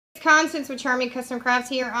Constance with Charming Custom Crafts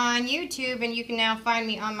here on YouTube, and you can now find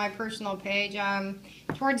me on my personal page.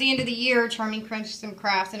 Towards the end of the year, Charming Custom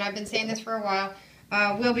Crafts, and I've been saying this for a while,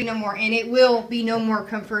 will be no more, and it will be no more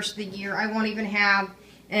come first of the year. I won't even have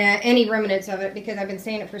any remnants of it because I've been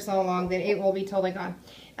saying it for so long that it will be totally gone.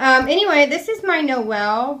 Anyway, this is my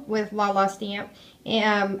Noel with Lala stamp,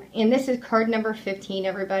 and this is card number 15,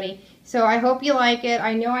 everybody. So I hope you like it.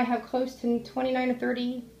 I know I have close to 29 or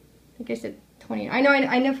 30. I think I said 20.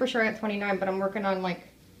 I know for sure I got 29, but I'm working on like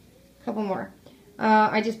a couple more.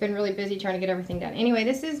 I just been really busy trying to get everything done. Anyway,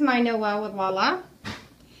 this is my Noel with Lala.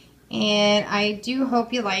 And I do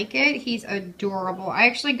hope you like it. He's adorable. I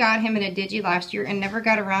actually got him in a digi last year and never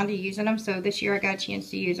got around to using him. So this year I got a chance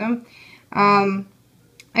to use him. I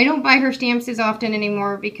don't buy her stamps as often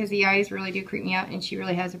anymore because the eyes really do creep me out. And she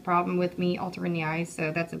really has a problem with me altering the eyes.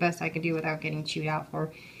 So that's the best I can do without getting chewed out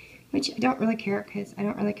for. Which I don't really care because I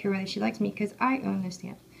don't really care whether she likes me because I own this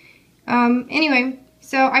stamp. Anyway,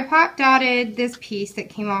 so I pop dotted this piece that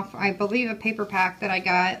came off, I believe, a paper pack that I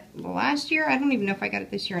got last year. I don't even know if I got it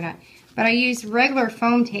this year or not. But I used regular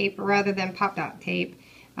foam tape rather than pop dot tape.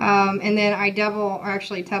 And then I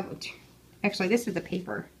actually this is the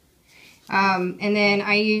paper. And then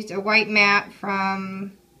I used a white mat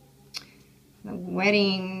from the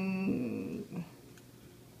Wedding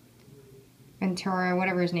Ventura,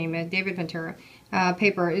 whatever his name is, David Ventura.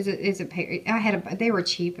 Paper is a paper. They were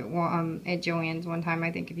cheap at Joann's one time.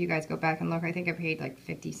 I think if you guys go back and look, I think I paid like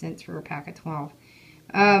 50 cents for a pack of 12.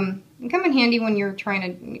 It come in handy when you're trying to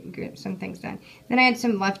get some things done. Then I had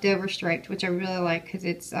some leftover striped, which I really like because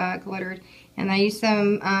it's glittered. And I used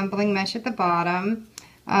some bling mesh at the bottom.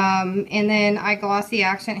 And then I glossy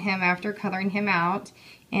accent him after coloring him out.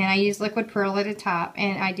 And I used liquid pearl at the top.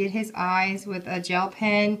 And I did his eyes with a gel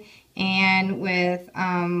pen and with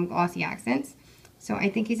glossy accents. So I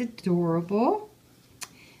think he's adorable.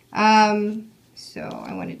 So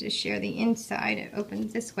I wanted to share the inside. It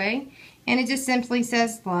opens this way. And it just simply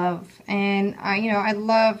says love. And I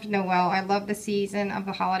love Noel. I love the season of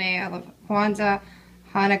the holiday. I love Kwanzaa,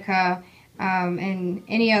 Hanukkah, and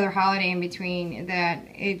any other holiday in between that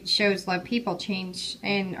it shows love. People change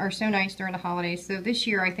and are so nice during the holidays. So this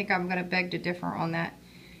year I think I'm going to beg to differ on that.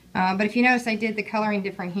 But if you notice, I did the coloring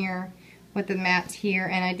different here with the mats here,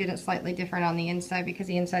 and I did it slightly different on the inside because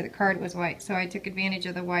the inside of the card was white. So I took advantage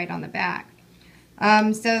of the white on the back.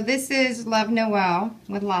 So this is Love Noel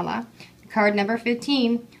with Lala, card number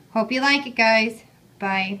 15. Hope you like it, guys.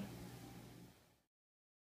 Bye.